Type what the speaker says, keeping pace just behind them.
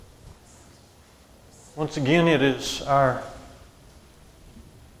Once again, it is our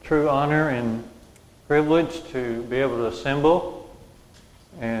true honor and privilege to be able to assemble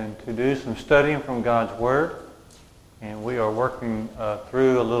and to do some studying from God's Word. And we are working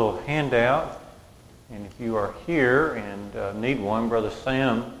through a little handout. And if you are here and need one, Brother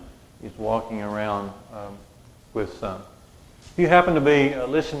Sam is walking around with some. If you happen to be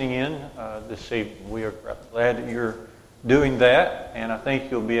listening in this evening, we are glad that you're doing that, and I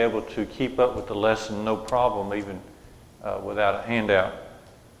think you'll be able to keep up with the lesson no problem, even without a handout.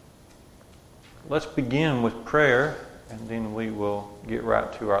 Let's begin with prayer, and then we will get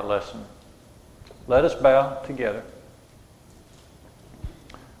right to our lesson. Let us bow together.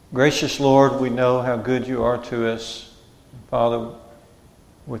 Gracious Lord, we know how good you are to us. Father,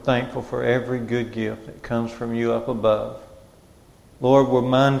 we're thankful for every good gift that comes from you up above. Lord, we're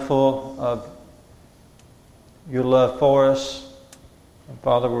mindful of your love for us. And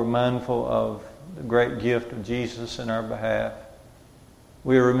Father, we're mindful of the great gift of Jesus in our behalf.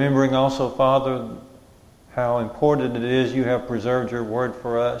 We are remembering also, Father, how important it is you have preserved your word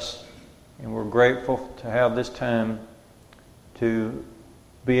for us. And we're grateful to have this time to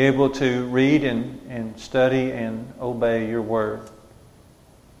be able to read and study and obey your word.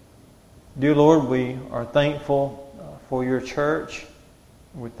 Dear Lord, we are thankful for your church.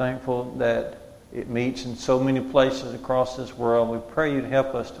 We're thankful that it meets in so many places across this world. We pray you'd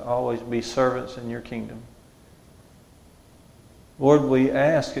help us to always be servants in your kingdom. Lord, we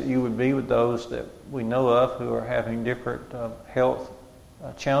ask that you would be with those that we know of who are having different health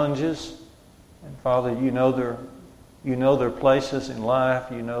challenges. And Father, you know their places in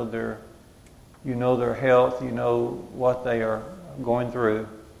life. You know their health. You know what they are going through.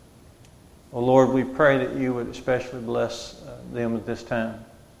 Oh Lord, we pray that you would especially bless them at this time.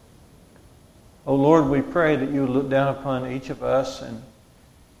 Oh Lord, we pray that you would look down upon each of us and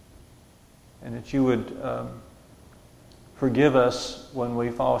that you would forgive us when we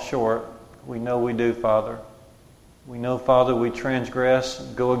fall short. We know we do, Father. We know, Father, we transgress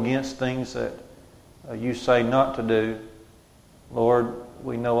and go against things that you say not to do. Lord,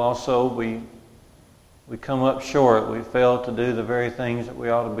 we know also we come up short. We fail to do the very things that we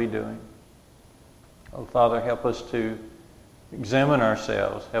ought to be doing. Oh Father, help us to examine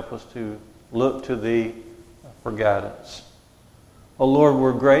ourselves. Help us to look to thee for guidance. Oh Lord,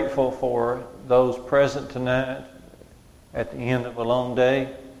 we're grateful for those present tonight at the end of a long day.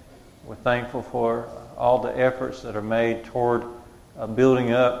 We're thankful for all the efforts that are made toward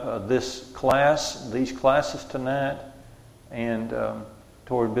building up these classes tonight, and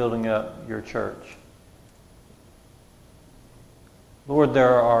toward building up your church. Lord,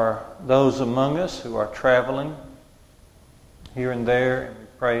 there are those among us who are traveling here and there, and we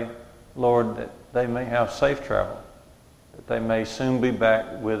pray, Lord, that they may have safe travel, that they may soon be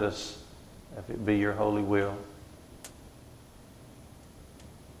back with us, if it be your holy will.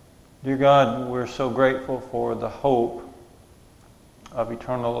 Dear God, we're so grateful for the hope of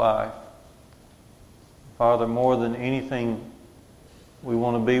eternal life. Father, more than anything, we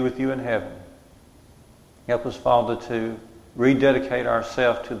want to be with you in heaven. Help us, Father, to rededicate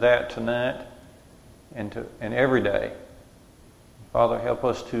ourselves to that tonight and every day. Father, help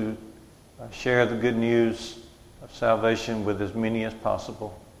us to share the good news of salvation with as many as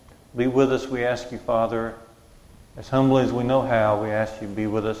possible. Be with us, we ask you, Father. As humbly as we know how, we ask you to be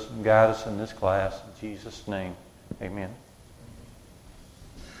with us and guide us in this class. In Jesus' name, amen.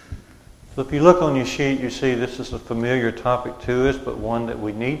 So if you look on your sheet, you see this is a familiar topic to us, but one that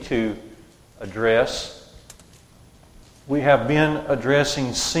we need to address. We have been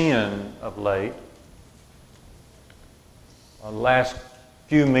addressing sin of late. The last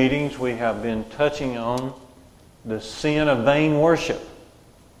few meetings we have been touching on the sin of vain worship,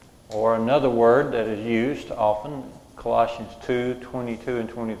 or another word that is used often, Colossians 2:22 and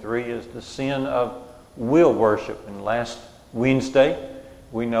 23, is the sin of will worship. And last Wednesday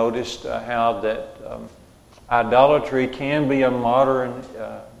we noticed how that idolatry can be a modern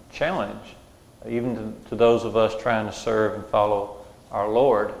challenge, even to those of us trying to serve and follow our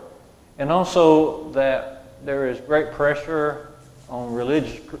Lord. And also that there is great pressure on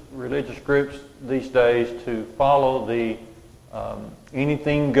religious groups these days to follow the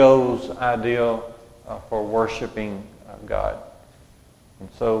anything goes ideal for worshiping God. And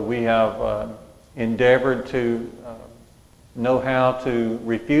so we have endeavored to know how to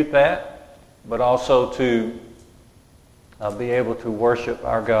refute that, but also to be able to worship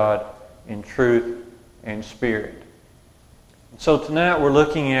our God in truth and spirit. So tonight we're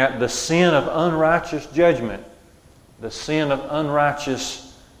looking at the sin of unrighteous judgment. The sin of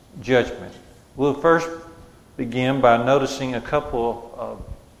unrighteous judgment. We'll first begin by noticing a couple of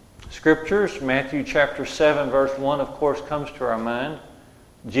scriptures. Matthew chapter 7, verse 1, of course, comes to our mind.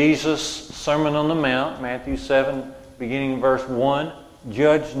 Jesus' Sermon on the Mount, Matthew 7, beginning verse 1,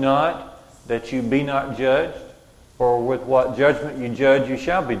 "Judge not, that you be not judged. For with what judgment you judge, you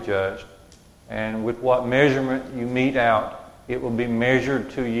shall be judged. And with what measurement you mete out, it will be measured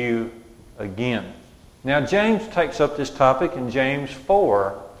to you again." Now, James takes up this topic in James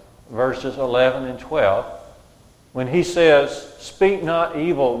 4, verses 11 and 12, when he says, "Speak not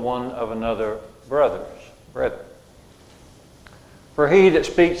evil one of another, brethren. For he that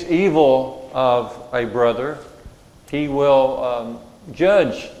speaks evil of a brother, he will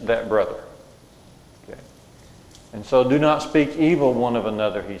judge that brother." Okay. And so do not speak evil one of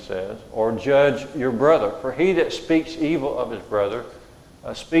another, he says, or judge your brother. For he that speaks evil of his brother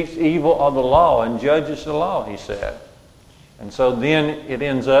speaks evil of the law and judges the law, he said. And so then it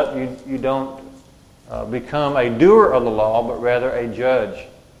ends up, you don't become a doer of the law, but rather a judge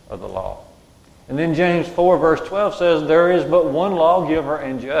of the law. And then James 4, verse 12 says, "There is but one lawgiver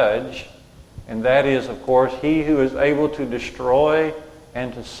and judge, and that is, of course, he who is able to destroy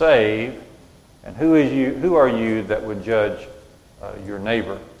and to save. And who are you that would judge your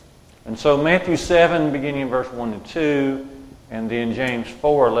neighbor?" And so Matthew 7, beginning in verse 1 and 2, and then James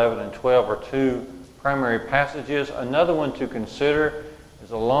 4, 11 and 12 are two primary passages. Another one to consider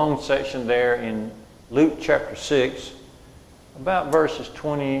is a long section there in Luke chapter 6, about verses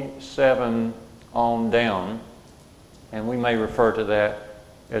 27 on down, and we may refer to that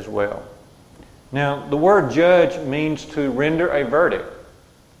as well. Now, the word judge means to render a verdict.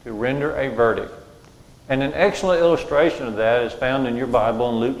 To render a verdict. And an excellent illustration of that is found in your Bible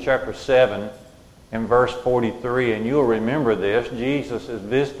in Luke chapter 7 and verse 43. And you'll remember this. Jesus is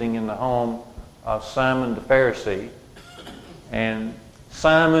visiting in the home of Simon the Pharisee. And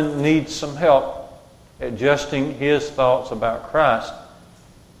Simon needs some help adjusting his thoughts about Christ.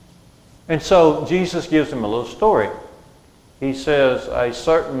 And so Jesus gives him a little story. He says a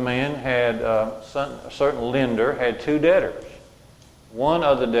certain man a certain lender had two debtors. One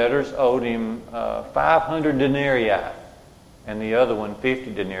of the debtors owed him 500 denarii, and the other one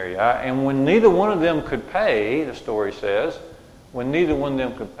 50 denarii. And when neither one of them could pay, the story says, when neither one of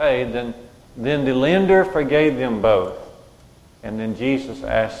them could pay, then the lender forgave them both. And then Jesus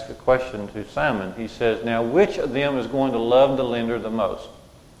asked a question to Simon. He says, "Now which of them is going to love the lender the most?"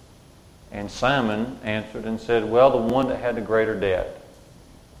 And Simon answered and said, "Well, the one that had the greater debt."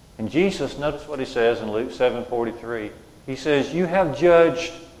 And Jesus, notice what he says in Luke 7:43. He says, "You have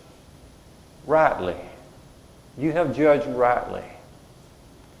judged rightly." You have judged rightly.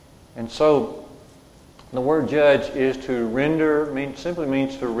 And so the word judge is to render, simply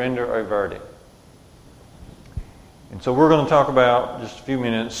means to render a verdict. And so we're going to talk about, just a few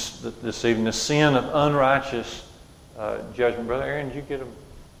minutes this evening, the sin of unrighteous judgment. Brother Aaron, did you get a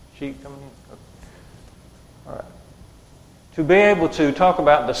sheet coming in? All right. To be able to talk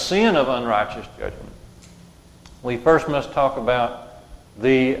about the sin of unrighteous judgment, we first must talk about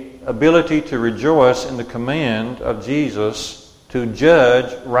the ability to rejoice in the command of Jesus to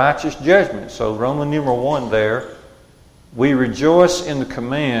judge righteous judgment. So Roman numeral 1 there, we rejoice in the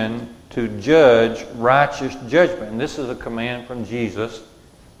command to judge righteous judgment. And this is a command from Jesus.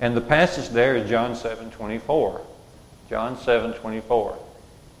 And the passage there is John 7:24. John 7:24.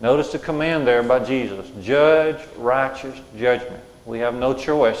 Notice the command there by Jesus. Judge righteous judgment. We have no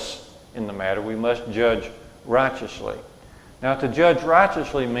choice in the matter. We must judge righteously. Now, to judge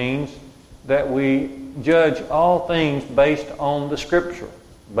righteously means that we judge all things based on the Scripture,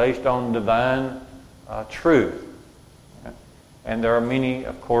 based on divine truth. And there are many,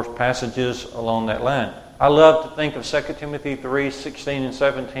 of course, passages along that line. I love to think of 2 Timothy 3:16 and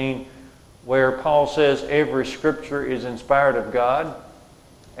 17, where Paul says every Scripture is inspired of God,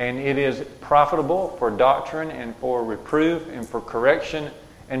 and it is profitable for doctrine and for reproof and for correction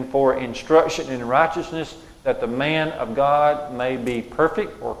and for instruction in righteousness, that the man of God may be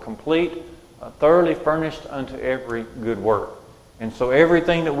perfect or complete, thoroughly furnished unto every good work. And so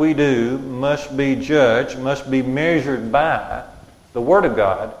everything that we do must be judged, must be measured by the Word of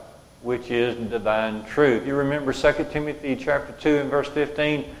God, which is divine truth. You remember 2 Timothy chapter 2 and verse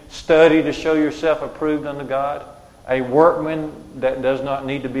 15, study to show yourself approved unto God, a workman that does not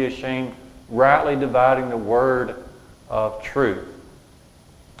need to be ashamed, rightly dividing the word of truth.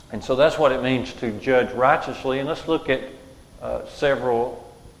 And so that's what it means to judge righteously. And let's look at several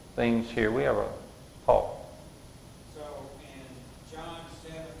things here. We have a Paul. So in John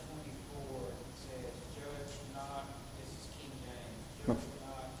 7:24 it says, "Judge not," this is King James, "judge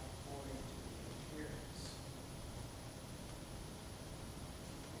not according to the appearance."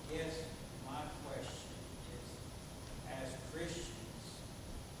 I guess my question is, as Christians,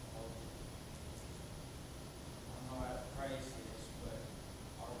 are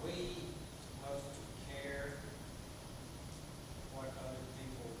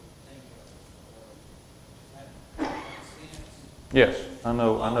Yes, I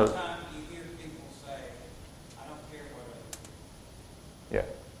know. All the time you hear people say, I don't care what Yeah.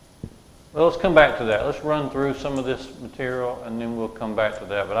 Well, let's come back to that. Let's run through some of this material, and then we'll come back to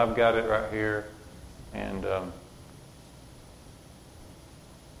that. But I've got it right here, and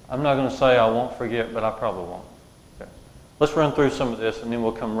I'm not going to say I won't forget, but I probably won't. Okay. Let's run through some of this, and then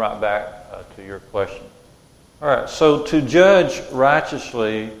we'll come right back to your question. All right, so to judge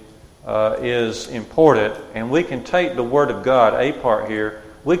righteously is important, and we can take the Word of God, a part here,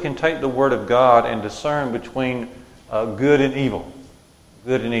 we can take the Word of God and discern between good and evil,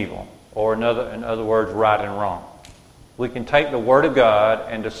 or in other words, right and wrong. We can take the Word of God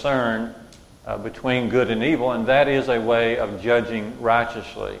and discern between good and evil, and that is a way of judging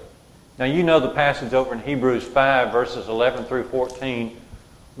righteously. Now, you know the passage over in Hebrews 5, verses 11 through 14,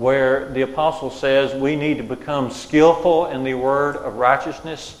 where the apostle says we need to become skillful in the word of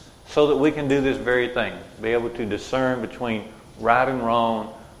righteousness so that we can do this very thing, be able to discern between right and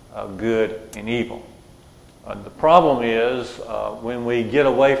wrong, good and evil. The problem is when we get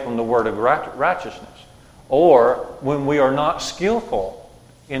away from the word of righteousness, or when we are not skillful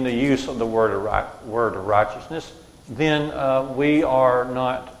in the use of the word of righteousness, then we're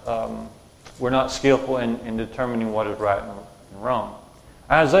not skillful in determining what is right and wrong.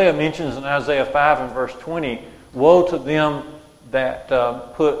 Isaiah mentions in Isaiah 5 and verse 20, woe to them that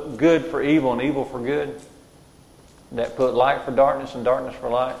put good for evil and evil for good, that put light for darkness and darkness for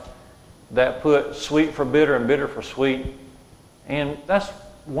light, that put sweet for bitter and bitter for sweet. And that's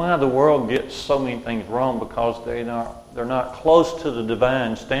why the world gets so many things wrong, because they're not close to the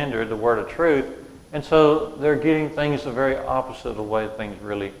divine standard, the word of truth, and so they're getting things the very opposite of the way things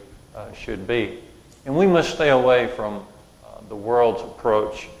really should be. And we must stay away from the world's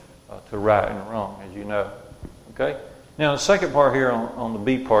approach to right and wrong, as you know. Okay? Now, the second part here on the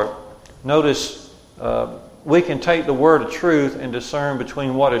B part, notice we can take the word of truth and discern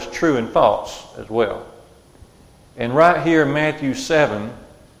between what is true and false as well. And right here in Matthew 7,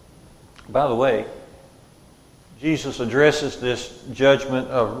 by the way, Jesus addresses this judgment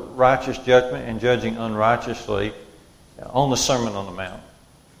of righteous judgment and judging unrighteously on the Sermon on the Mount.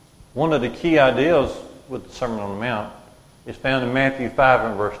 One of the key ideas with the Sermon on the Mount is found in Matthew 5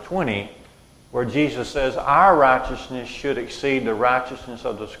 and verse 20, where Jesus says, our righteousness should exceed the righteousness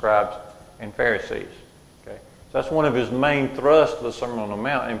of the scribes and Pharisees. Okay? So that's one of his main thrusts of the Sermon on the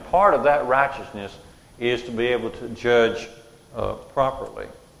Mount, and part of that righteousness is to be able to judge properly.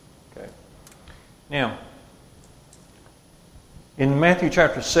 Okay? Now, in Matthew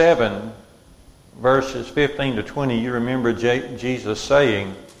chapter 7, verses 15 to 20, you remember Jesus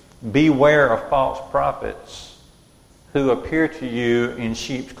saying, beware of false prophets who appear to you in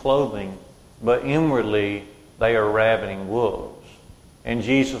sheep's clothing, but inwardly they are ravening wolves. And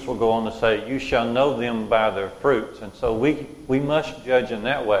Jesus will go on to say, you shall know them by their fruits. And so we must judge in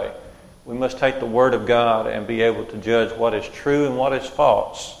that way. We must take the Word of God and be able to judge what is true and what is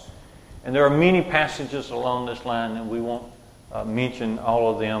false. And there are many passages along this line, and we won't mention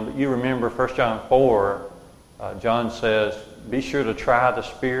all of them. But you remember 1 John 4, John says, be sure to try the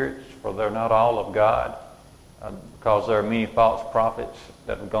spirits, for they're not all of God, because there are many false prophets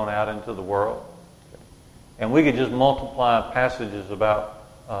that have gone out into the world. And we could just multiply passages about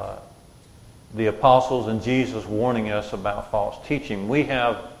the apostles and Jesus warning us about false teaching. We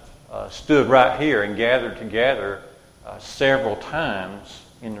have stood right here and gathered together several times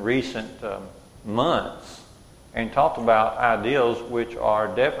in recent months and talked about ideals which are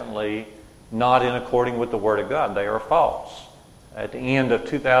definitely not in according with the Word of God. They are false. At the end of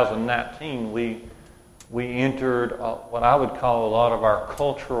 2019, we entered what I would call a lot of our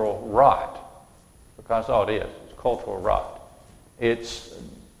cultural rot, because all it is, it's cultural rot. It's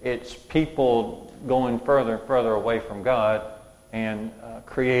people going further and further away from God and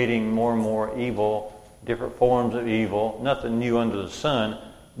creating more and more evil, different forms of evil, nothing new under the sun,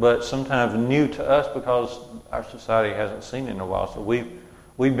 but sometimes new to us because our society hasn't seen it in a while. So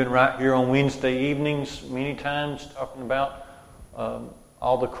we've been right here on Wednesday evenings many times talking about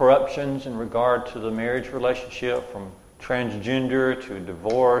all the corruptions in regard to the marriage relationship, from transgender to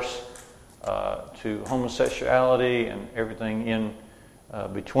divorce to homosexuality and everything in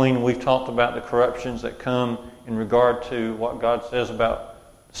between. We've talked about the corruptions that come in regard to what God says about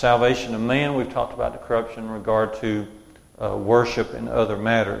salvation of man. We've talked about the corruption in regard to worship and other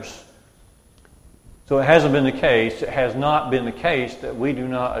matters. So it hasn't been the case, it has not been the case that we do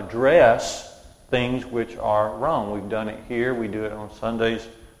not address things which are wrong. We've done it here, we do it on Sundays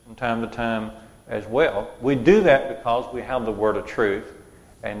from time to time as well. We do that because we have the Word of truth,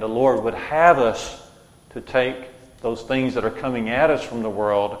 and the Lord would have us to take those things that are coming at us from the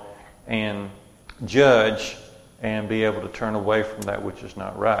world and judge and be able to turn away from that which is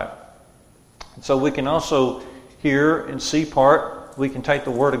not right. So we can also hear and see part. We can take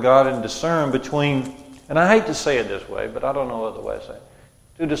the Word of God and discern between, and I hate to say it this way, but I don't know other way to say it,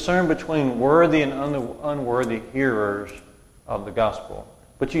 to discern between worthy and unworthy hearers of the gospel.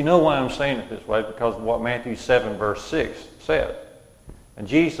 But you know why I'm saying it this way, because of what Matthew 7 verse 6 said. And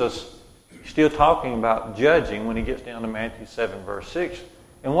Jesus is still talking about judging when he gets down to Matthew 7 verse 6.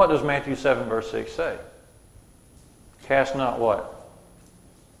 And what does Matthew 7 verse 6 say? Cast not what?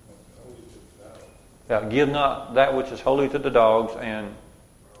 Give not that which is holy to the dogs, and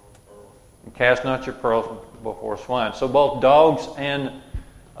cast not your pearls before swine. So both dogs and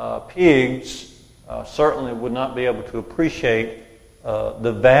pigs certainly would not be able to appreciate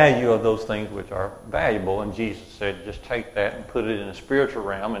the value of those things which are valuable. And Jesus said, just take that and put it in a spiritual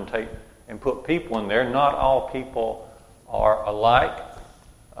realm and put people in there. Not all people are alike.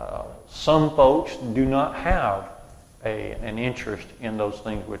 Some folks do not have an interest in those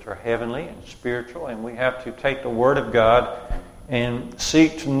things which are heavenly and spiritual, and we have to take the Word of God and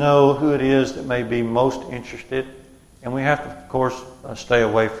seek to know who it is that may be most interested. And we have to, of course, stay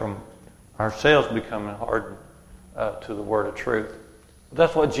away from ourselves becoming hardened to the Word of truth. But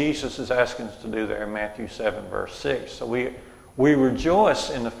that's what Jesus is asking us to do there in Matthew 7, verse 6. So we rejoice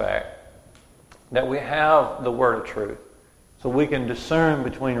in the fact that we have the Word of truth, so we can discern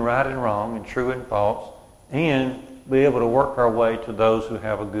between right and wrong and true and false, and be able to work our way to those who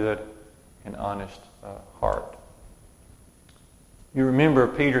have a good and honest heart. You remember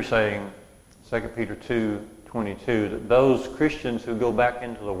Peter saying, 2 Peter 2:22, that those Christians who go back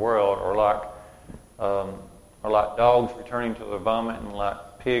into the world are like dogs returning to their vomit, and like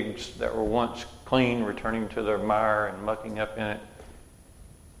pigs that were once clean returning to their mire and mucking up in it.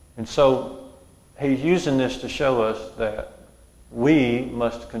 And so he's using this to show us that we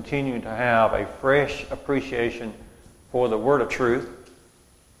must continue to have a fresh appreciation for the Word of truth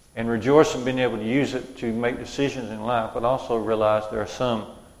and rejoice in being able to use it to make decisions in life, but also realize there are some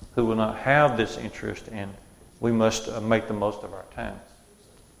who will not have this interest, and we must make the most of our time.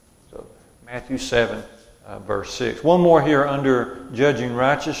 So Matthew 7, verse 6. One more here under judging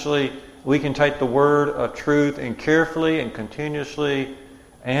righteously. We can take the Word of truth and carefully and continuously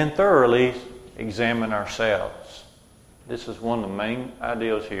and thoroughly examine ourselves. This is one of the main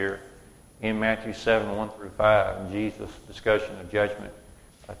ideals here in Matthew 7, 1 through 5, Jesus' discussion of judgment,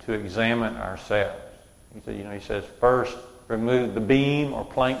 to examine ourselves. He says, first, remove the beam or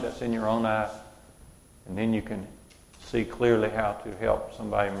plank that's in your own eye, and then you can see clearly how to help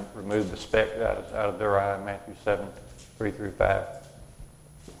somebody remove the speck out of their eye, Matthew 7, 3 through 5.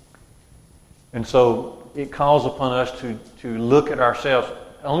 And so it calls upon us to look at ourselves.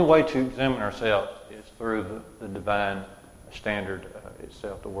 The only way to examine ourselves is through the divine standard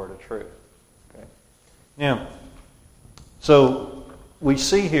itself, the Word of truth. Okay. Now, so we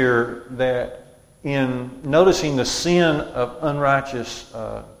see here that in noticing the sin of unrighteous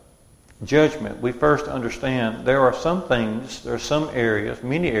judgment, we first understand there are some things, there are some areas,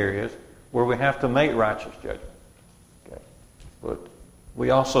 many areas, where we have to make righteous judgment. Okay. But we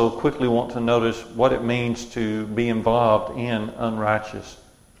also quickly want to notice what it means to be involved in unrighteous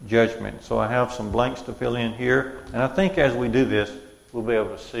judgment. So I have some blanks to fill in here, and I think as we do this, we'll be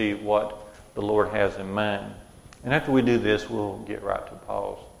able to see what the Lord has in mind. And after we do this, we'll get right to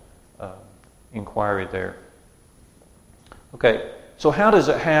Paul's inquiry there. Okay, so how does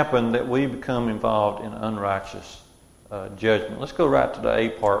it happen that we become involved in unrighteous judgment? Let's go right to the A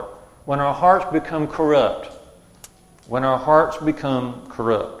part. When our hearts become corrupt. When our hearts become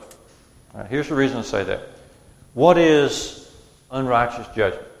corrupt. All right, here's the reason I say that. What is unrighteous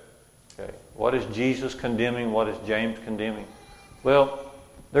judgment? Okay, what is Jesus condemning? What is James condemning? Well,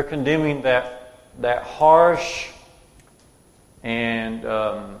 they're condemning that harsh and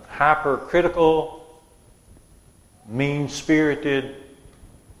hypercritical, mean-spirited,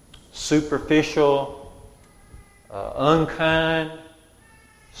 superficial, unkind,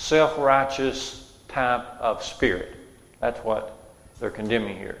 self-righteous type of spirit. That's what they're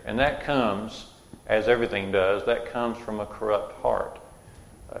condemning here. And that comes, as everything does, that comes from a corrupt heart.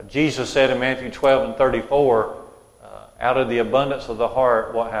 Jesus said in Matthew 12 and 34, out of the abundance of the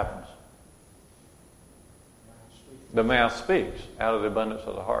heart, what happens? The mouth speaks out of the abundance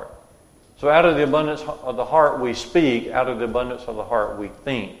of the heart. So out of the abundance of the heart we speak, out of the abundance of the heart we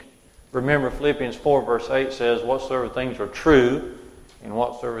think. Remember Philippians 4 verse 8 says, whatsoever things are true, and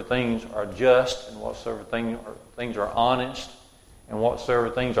whatsoever things are just, and whatsoever things are honest, and whatsoever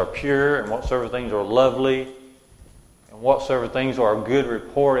things are pure, and whatsoever things are lovely, and whatsoever things are of good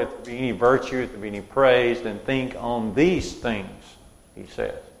report, if there be any virtue, if there be any praise, then think on these things, he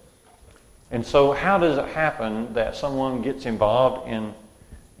says. And so how does it happen that someone gets involved in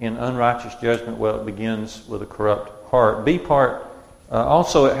unrighteous judgment? Well, it begins with a corrupt heart. B part,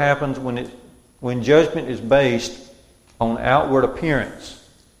 also it happens when judgment is based on outward appearance.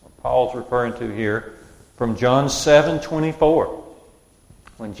 What Paul's referring to here from John 7:24.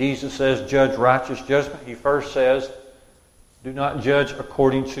 When Jesus says judge righteous judgment, he first says, do not judge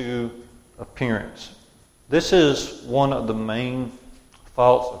according to appearance. This is one of the main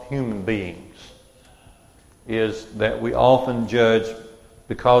faults of human beings, is that we often judge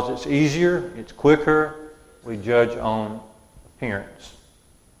because it's easier, it's quicker, we judge on appearance.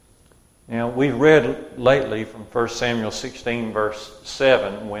 Now, we've read lately from 1 Samuel 16, verse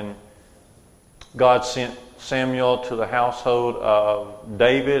 7, when God sent Samuel to the household of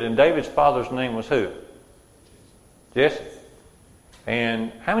David, and David's father's name was who? Jesse.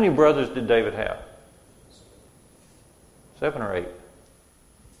 And how many brothers did David have? 7 or 8?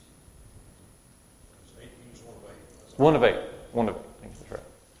 One of eight. I think that's right.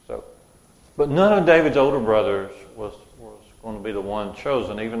 So, but none of David's older brothers was going to be the one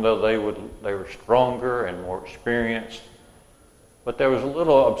chosen, even though they were stronger and more experienced. But there was a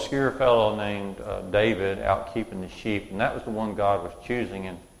little obscure fellow named David out keeping the sheep, and that was the one God was choosing.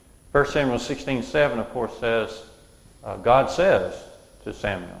 And 1 Samuel 16:7, of course, says, God says to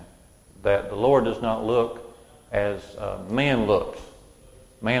Samuel that the Lord does not look as man looks.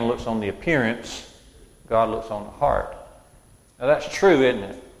 Man looks on the appearance, God looks on the heart. Now that's true, isn't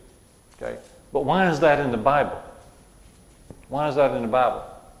it? Okay. But why is that in the Bible? Why is that in the Bible?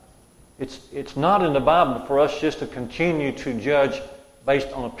 It's not in the Bible for us just to continue to judge based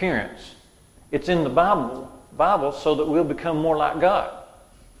on appearance. It's in the Bible so that we'll become more like God.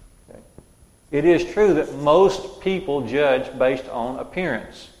 Okay. It is true that most people judge based on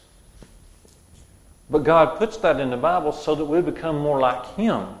appearance. But God puts that in the Bible so that we'll become more like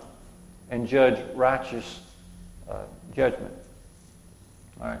Him and judge righteous judgment.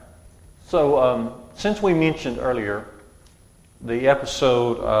 All right. So since we mentioned earlier the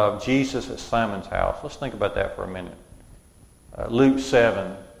episode of Jesus at Simon's house, let's think about that for a minute. Luke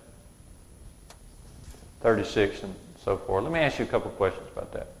 7:36 and so forth. Let me ask you a couple of questions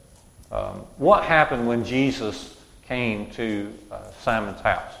about that. What happened when Jesus came to Simon's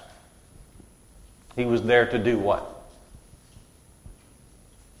house? He was there to do what?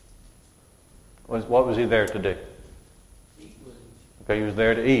 What was he there to do? Okay, he was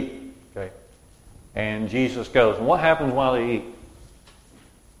there to eat. Okay. And Jesus goes. And what happens while they eat?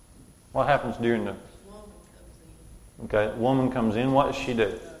 What happens during the... Okay, the woman comes in. What does she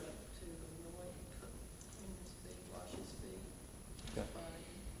do? Okay.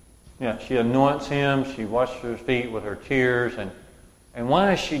 Yeah, she anoints him. She washes his feet with her tears. And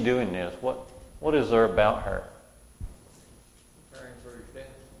why is she doing this? What is there about her? Preparing for his death.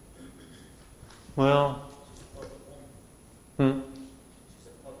 Well,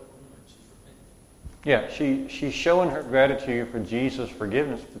 yeah, she's showing her gratitude for Jesus'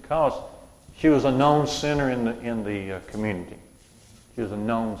 forgiveness because she was a known sinner in the community. She was a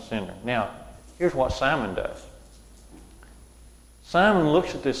known sinner. Now, here's what Simon does. Simon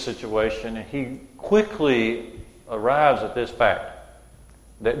looks at this situation and he quickly arrives at this fact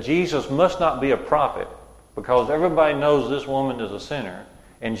that Jesus must not be a prophet because everybody knows this woman is a sinner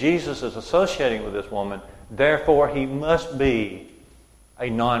and Jesus is associating with this woman. Therefore, he must be a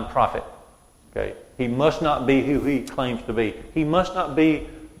non-prophet. Okay? He must not be who he claims to be. He must not be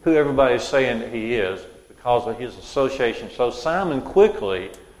who everybody is saying that he is because of his association. So Simon quickly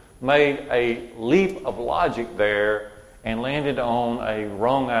made a leap of logic there and landed on a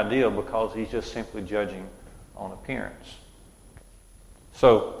wrong idea because he's just simply judging on appearance.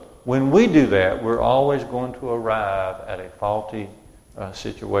 So when we do that, we're always going to arrive at a faulty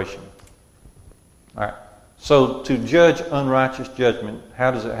situation. All right. So to judge unrighteous judgment, how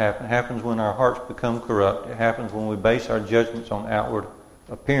does it happen? It happens when our hearts become corrupt. It happens when we base our judgments on outward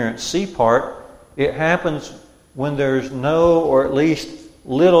appearance. C part, it happens when there's no or at least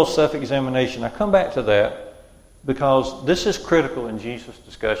little self-examination. I come back to that because this is critical in Jesus'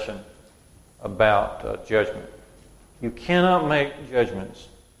 discussion about judgment. You cannot make judgments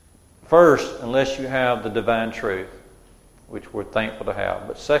first unless you have the divine truth, which we're thankful to have.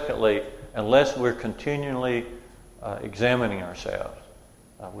 But secondly, unless we're continually examining ourselves,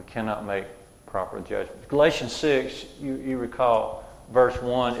 we cannot make proper judgments. Galatians 6, you recall verse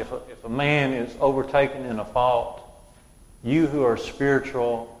 1, if a man is overtaken in a fault, you who are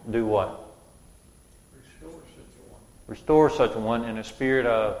spiritual do what? Restore such a one in a spirit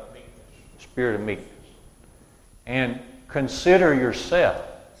of meekness. And consider yourself,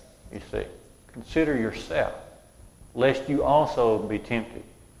 you see. Consider yourself, lest you also be tempted.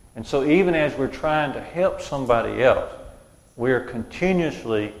 And so even as we're trying to help somebody else, we're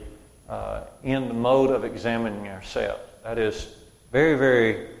continuously in the mode of examining ourselves. That is very,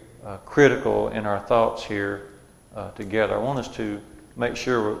 very critical in our thoughts here together. I want us to make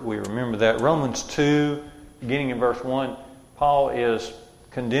sure we remember that. Romans 2, beginning in verse 1, Paul is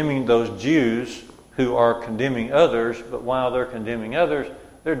condemning those Jews who are condemning others, but while they're condemning others,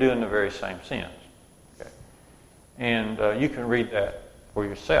 they're doing the very same sins. Okay? And you can read that for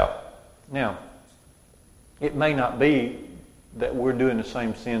yourself. Now, it may not be that we're doing the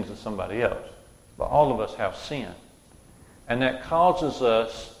same sins as somebody else, but all of us have sin. And that causes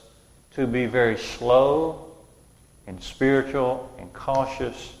us to be very slow and spiritual and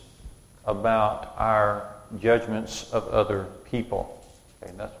cautious about our judgments of other people.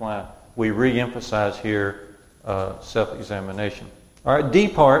 Okay, that's why we re-emphasize here self-examination. All right, D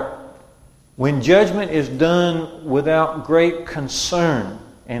part. When judgment is done without great concern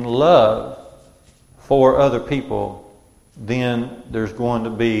and love for other people, then there's going to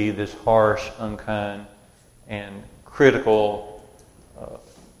be this harsh, unkind, and critical,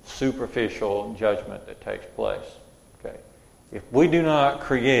 superficial judgment that takes place. Okay, if we do not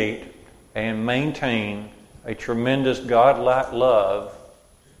create and maintain a tremendous God-like love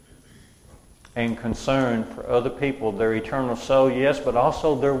and concern for other people, their eternal soul, yes, but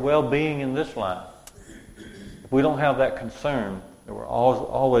also their well-being in this life. If we don't have that concern, then we're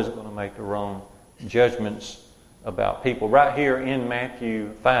always going to make the wrong judgments about people. Right here in Matthew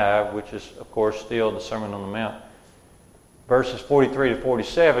 5, which is, of course, still the Sermon on the Mount, verses 43 to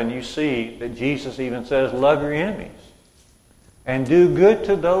 47, you see that Jesus even says, love your enemies and do good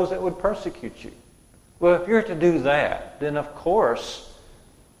to those that would persecute you. Well, if you're to do that, then of course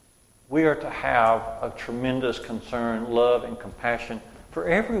we are to have a tremendous concern, love, and compassion for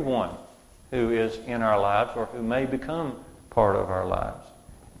everyone who is in our lives or who may become part of our lives.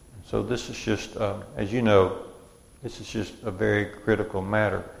 So this is just, as you know, this is just a very critical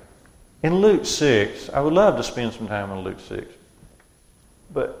matter. In Luke 6, I would love to spend some time on Luke 6,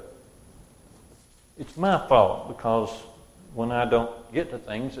 but it's my fault because when I don't get to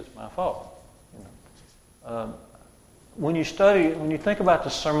things, it's my fault. When you think about the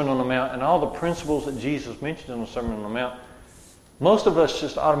Sermon on the Mount and all the principles that Jesus mentioned in the Sermon on the Mount, most of us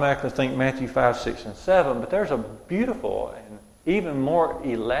just automatically think Matthew 5, 6, and 7, but there's a beautiful and even more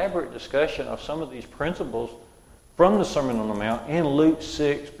elaborate discussion of some of these principles from the Sermon on the Mount in Luke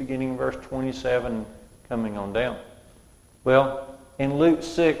 6, beginning in verse 27, coming on down. Well, in Luke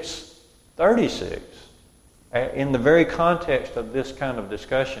 6, 36, in the very context of this kind of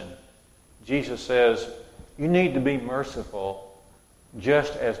discussion, Jesus says, you need to be merciful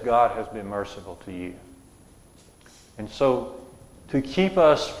just as God has been merciful to you. And so, to keep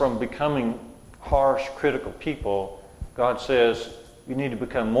us from becoming harsh, critical people, God says, you need to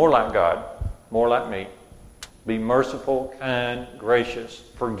become more like God, more like me. Be merciful, kind, gracious,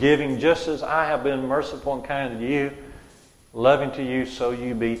 forgiving just as I have been merciful and kind to you, loving to you, so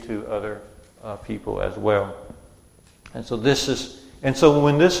you be to other people as well. And so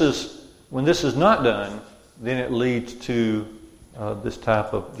when this is not done, then it leads to this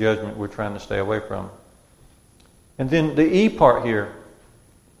type of judgment we're trying to stay away from. And then the E part here,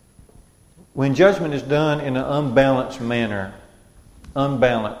 when judgment is done in an unbalanced manner,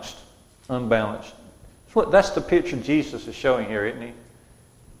 unbalanced. That's the picture Jesus is showing here, isn't he?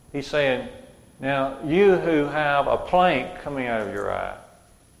 He's saying, now you who have a plank coming out of your eye,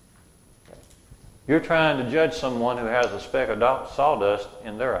 you're trying to judge someone who has a speck of sawdust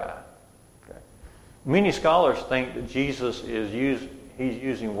in their eye. Many scholars think that Jesus he's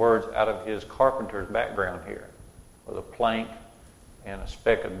using words out of his carpenter's background here, with a plank and a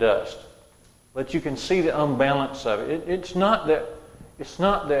speck of dust. But you can see the unbalance of it. It's not that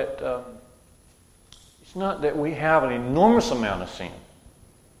we have an enormous amount of sin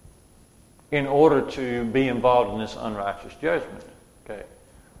in order to be involved in this unrighteous judgment. Okay,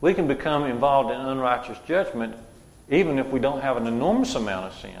 we can become involved in unrighteous judgment even if we don't have an enormous amount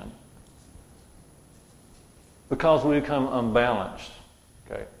of sin, because we become unbalanced.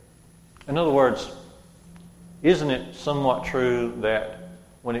 Okay? In other words, isn't it somewhat true that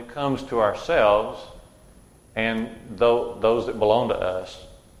when it comes to ourselves and those that belong to us,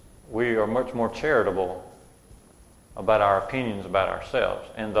 we are much more charitable about our opinions about ourselves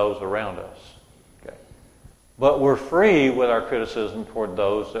and those around us. Okay? But we're free with our criticism toward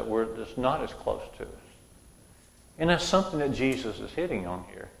those that we're just not as close to us. And that's something that Jesus is hitting on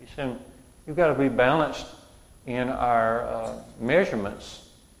here. He's saying, you've got to be balanced in our measurements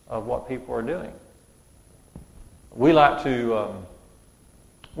of what people are doing. We like to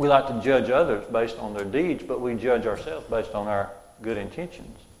judge others based on their deeds, but we judge ourselves based on our good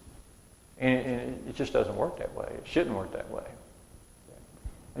intentions. And it just doesn't work that way. It shouldn't work that way.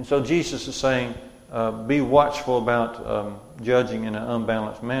 And so Jesus is saying, be watchful about judging in an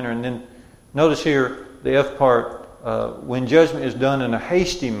unbalanced manner. And then notice here, the F part, when judgment is done in a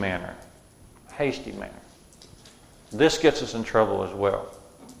hasty manner. Hasty manner. This gets us in trouble as well.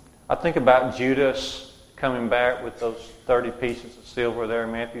 I think about Judas coming back with those 30 pieces of silver there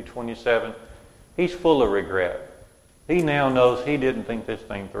in Matthew 27. He's full of regret. He now knows he didn't think this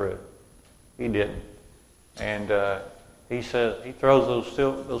thing through. He didn't. And he says, he throws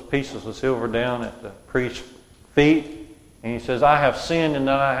those pieces of silver down at the priest's feet, and he says, I have sinned in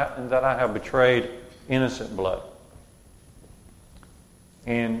that I have betrayed innocent blood.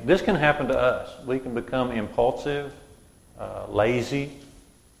 And this can happen to us. We can become impulsive, lazy.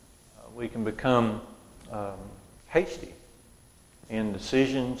 We can become hasty in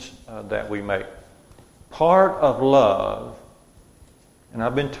decisions that we make. Part of love, and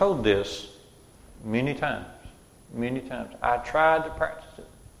I've been told this many times. I tried to practice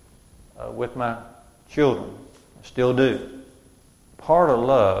it with my children. I still do. Part of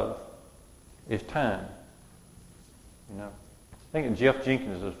love is time. You know, I think Jeff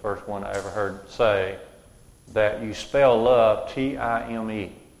Jenkins is the first one I ever heard say that you spell love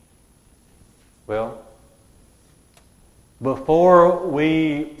T-I-M-E. Well, before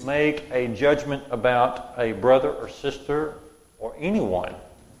we make a judgment about a brother or sister or anyone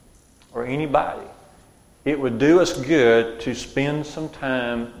or anybody, it would do us good to spend some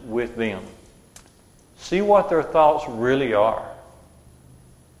time with them. See what their thoughts really are,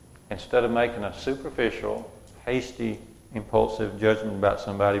 instead of making a superficial, hasty, impulsive judgment about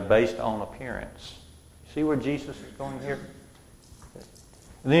somebody based on appearance. See where Jesus is going here?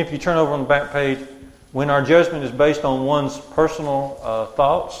 And then if you turn over on the back page, when our judgment is based on one's personal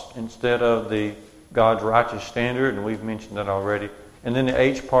thoughts instead of the God's righteous standard, and we've mentioned that already. And then the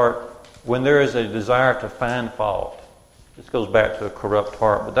H part, when there is a desire to find fault. This goes back to a corrupt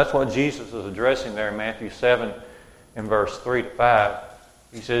heart, but that's what Jesus is addressing there in Matthew 7 in verse 3 to 5.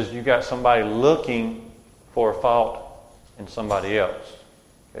 He says, you got somebody looking for a fault in somebody else.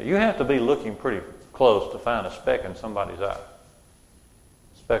 Okay, you have to be looking pretty close to find a speck in somebody's eye.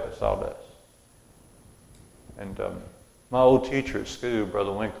 A speck of sawdust. And my old teacher at school,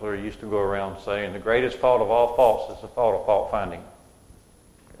 Brother Winkler, used to go around saying the greatest fault of all faults is the fault of fault finding.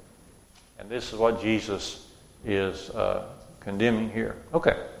 And this is what Jesus is condemning here.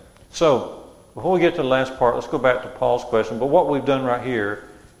 Okay, so before we get to the last part, let's go back to Paul's question. But what we've done right here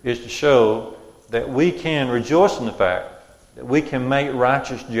is to show that we can rejoice in the fact that we can make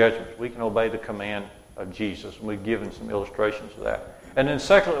righteous judgments. We can obey the command of Jesus. And we've given some illustrations of that. And then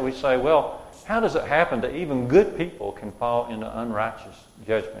secondly, we say, well, how does it happen that even good people can fall into unrighteous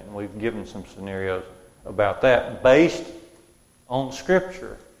judgment? And we've given some scenarios about that based on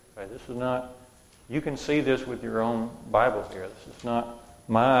Scripture. Okay, this is not, you can see this with your own Bible here. This is not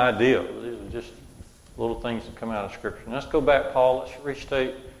my idea. These are just little things that come out of Scripture. And let's go back, Paul. Let's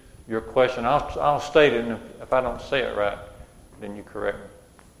restate your question. I'll state it, and if I don't say it right, then you correct me.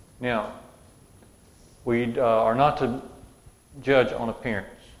 Now, we are not to judge on appearance.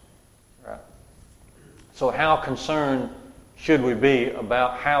 Right? So how concerned should we be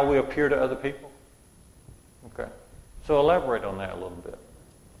about how we appear to other people? Okay. So elaborate on that a little bit.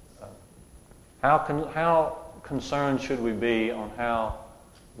 How concerned should we be on how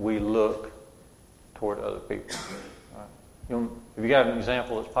we look toward other people? Right. Have you got an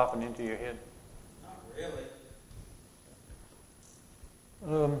example that's popping into your head? Not really.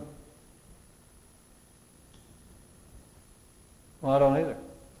 Well, I don't either.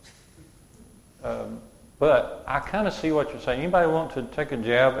 But I kind of see what you're saying. Anybody want to take a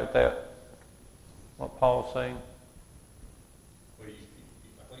jab at that? What Paul's saying? Well, I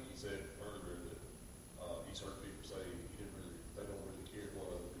think he said earlier that he's heard people say they don't really care what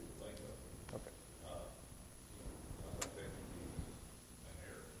other people think of. Okay. I think that can be an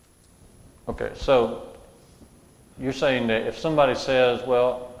error. Okay, so you're saying that if somebody says,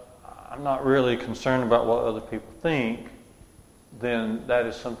 well, I'm not really concerned about what other people think, then that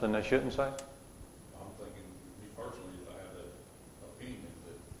is something they shouldn't say? I'm thinking, me personally, if I have that opinion,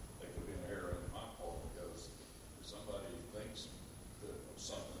 that they could be an error on my part, because if somebody thinks that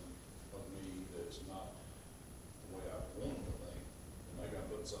something of me that's not the way I want them to think, then maybe I'm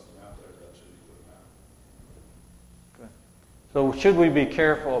putting something out there that I shouldn't be putting out. Okay. So should we be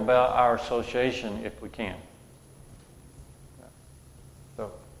careful about our association if we can? So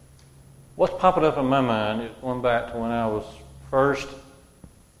what's popping up in my mind is going back to when I was first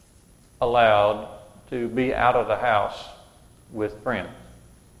allowed to be out of the house with friends.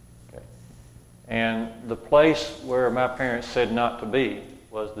 Okay. And the place where my parents said not to be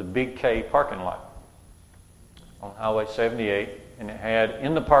was the Big K parking lot on Highway 78, and it had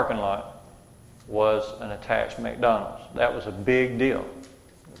in the parking lot was an attached McDonald's. That was a big deal.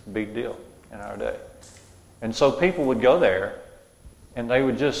 It was a big deal in our day. And so people would go there, and they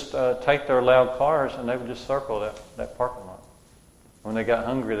would just take their loud cars, and they would just circle that parking lot. When they got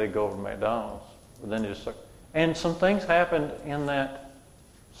hungry, they'd go over to McDonald's. But then they just circle. And some things happened in that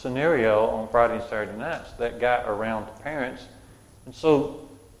scenario on Friday and Saturday nights that got around to parents. And so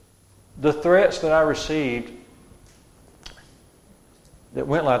the threats that I received that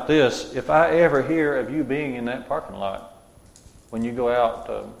went like this: if I ever hear of you being in that parking lot when you go out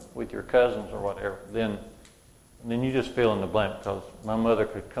with your cousins or whatever, then you just fill in the blank, because my mother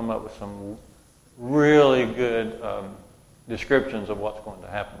could come up with some really good descriptions of what's going to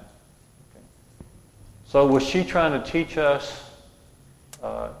happen. Okay. So was she trying to teach us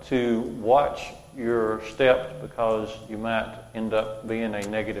to watch your steps because you might end up being a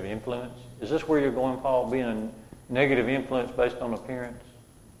negative influence? Is this where you're going, Paul, being a negative influence based on appearance?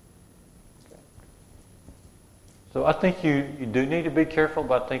 Okay. So I think you do need to be careful,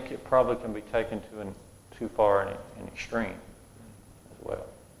 but I think it probably can be taken to too far and an extreme as well.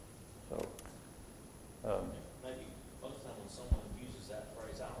 So maybe most of the time when someone uses that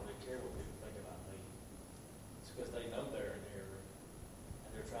phrase, I don't really care what people think about me. It's because they know they're in error and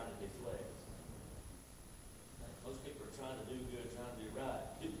they're trying to deflect. Like, most people are trying to do good, trying to do right,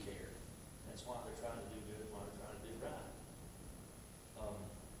 do care. That's why they're trying to do good, why they're trying to do right.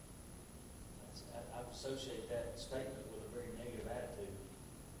 I associate that statement with a very negative attitude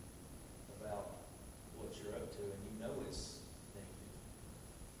about what you're up to, and you know it's negative.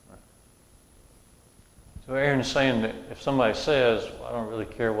 Right. So Aaron's saying that if somebody says, well, I don't really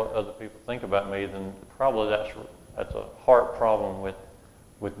care what other people think about me, then probably that's a heart problem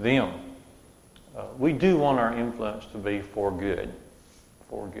with them. We do want our influence to be for good.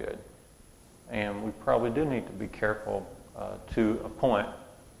 And we probably do need to be careful to a point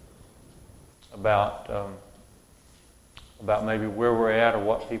about maybe where we're at or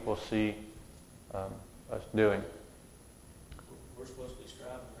what people see us doing. We're supposed to be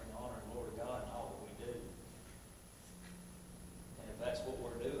striving to bring honor and glory to God in all that we do. And if that's what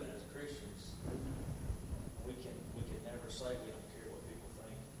we're doing as Christians, we can never say we don't care what people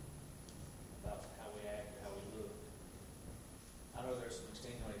think about how we act or how we look. I know there's some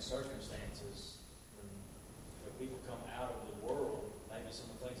extenuating circumstances when people come out of the world, maybe some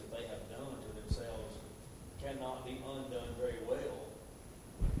of the things that they have done to themselves cannot be undone very well.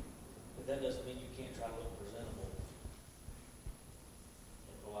 But that doesn't mean you can't try to look presentable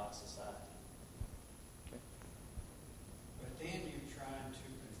in polite society. Okay. But then you're trying to,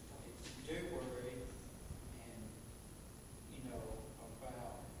 if you do worry, and,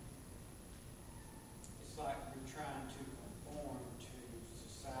 about, it's like you're trying to conform to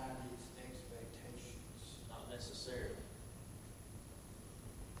society's expectations. Not necessarily.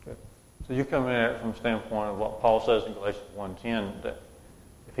 Good. So you're coming at it from the standpoint of what Paul says in Galatians 1:10, that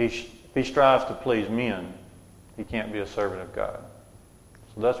if he strives to please men, he can't be a servant of God.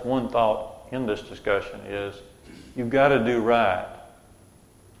 So that's one thought in this discussion is you've got to do right.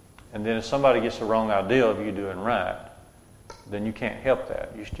 And then if somebody gets the wrong idea of you doing right, then you can't help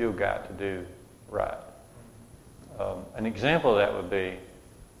that. You still got to do right. An example of that would be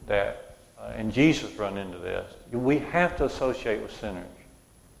that, and Jesus run into this, we have to associate with sinners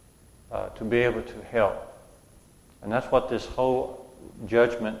to be able to help. And that's what this whole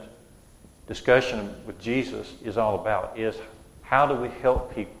judgment discussion with Jesus is all about, is how do we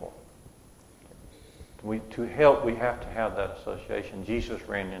help people? To help, we have to have that association. Jesus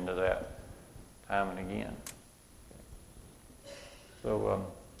ran into that time and again. So,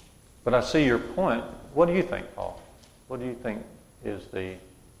 but I see your point. What do you think, Paul? What do you think is the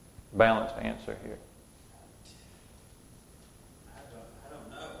balanced answer here? I don't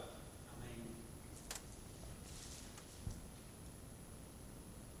know. I mean,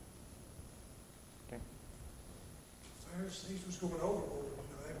 Pharisees was going overboard.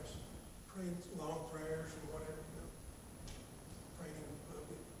 They was praying long prayers and whatever, praying in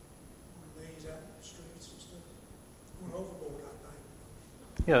public, on knees out in the streets and stuff. Going overboard, I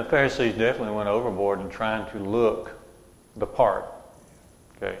think. Yeah, the Pharisees definitely went overboard in trying to look the part.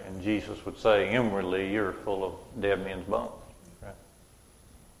 Okay, and Jesus would say, inwardly, you're full of dead men's bones. Right?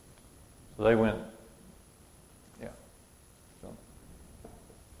 So they went, yeah. So,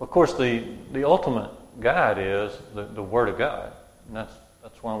 of course, the ultimate guide is the Word of God. And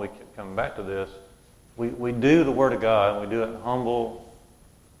that's why we keep coming back to this. We do the Word of God, and we do it in humble,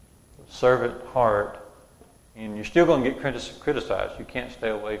 servant heart, and you're still going to get criticized. You can't stay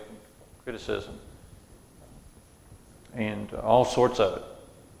away from criticism and all sorts of it.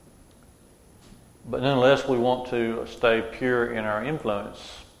 But nonetheless, we want to stay pure in our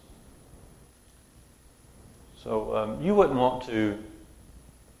influence. So you wouldn't want to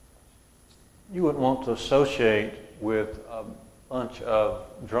associate with a bunch of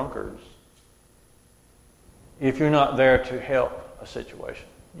drunkards if you're not there to help a situation.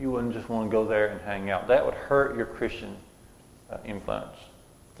 You wouldn't just want to go there and hang out. That would hurt your Christian influence.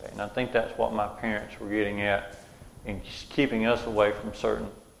 Okay? And I think that's what my parents were getting at in keeping us away from certain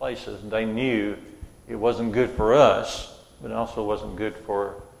places. They knew it wasn't good for us, but it also wasn't good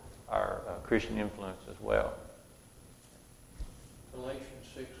for our Christian influence as well. Galatians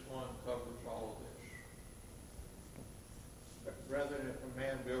 6:1 covers all of this. But brethren, if a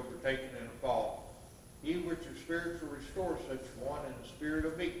man be overtaken in a fault, ye which are spiritual restore such one in a spirit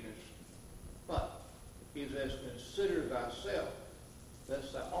of meekness. But he says, consider thyself,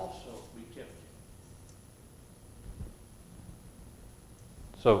 lest thou also be tempted.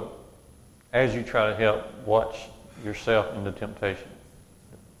 So, as you try to help, watch yourself into temptation.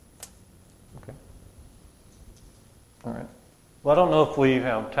 Okay. All right. Well, I don't know if we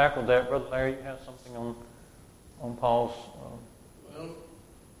have tackled that. Brother Larry, you have something on Paul's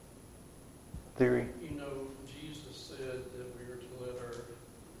theory? You know, Jesus said that we are to let our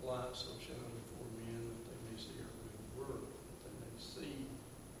light so shine before men that they may see our good work, that they may see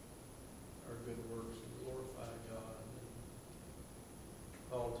our good works and glorify God. And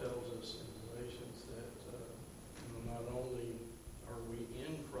Paul tells us in Galatians that not only are we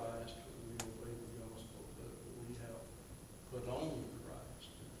in Christ when we obey the gospel, but we have put on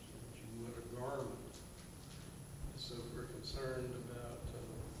Christ, as you would a garment. So if we're concerned about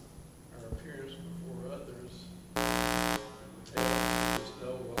our appearance before others, we have to just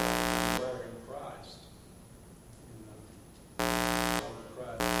know what we are in Christ.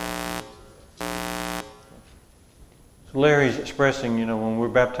 So Larry's expressing, when we're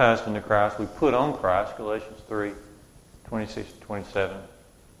baptized into Christ, we put on Christ, Galatians 3:26-27.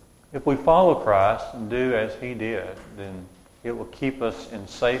 If we follow Christ and do as He did, then it will keep us in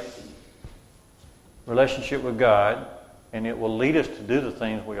safe relationship with God, and it will lead us to do the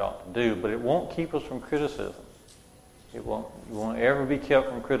things we ought to do, but it won't keep us from criticism. You won't ever be kept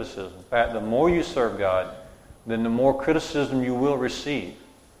from criticism. In fact, the more you serve God, then the more criticism you will receive.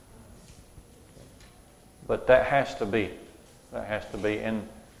 But that has to be. That has to be. And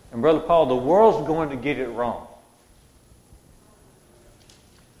Brother Paul, the world's going to get it wrong.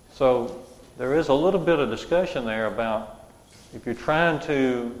 So there is a little bit of discussion there about if you're trying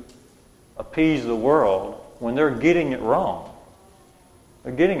to appease the world when they're getting it wrong,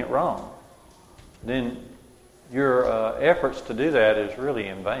 then your efforts to do that is really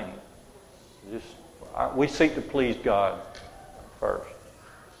in vain. We seek to please God first.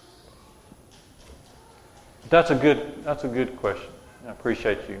 That's a good question. I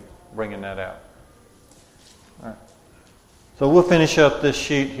appreciate you bringing that out. All right. So we'll finish up this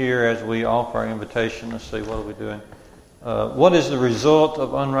sheet here as we offer our invitation. Let's see, what are we doing? What is the result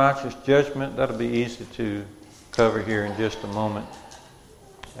of unrighteous judgment? That'll be easy to cover here in just a moment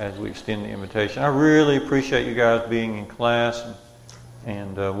as we extend the invitation. I really appreciate you guys being in class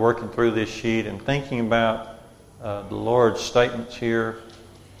and working through this sheet and thinking about the Lord's statements here.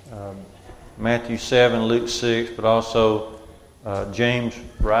 Matthew 7, Luke 6, but also James'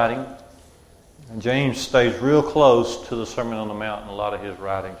 writing. And James stays real close to the Sermon on the Mount in a lot of his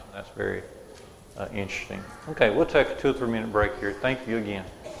writings, and that's very interesting. Okay, we'll take a 2 or 3 minute break here. Thank you again.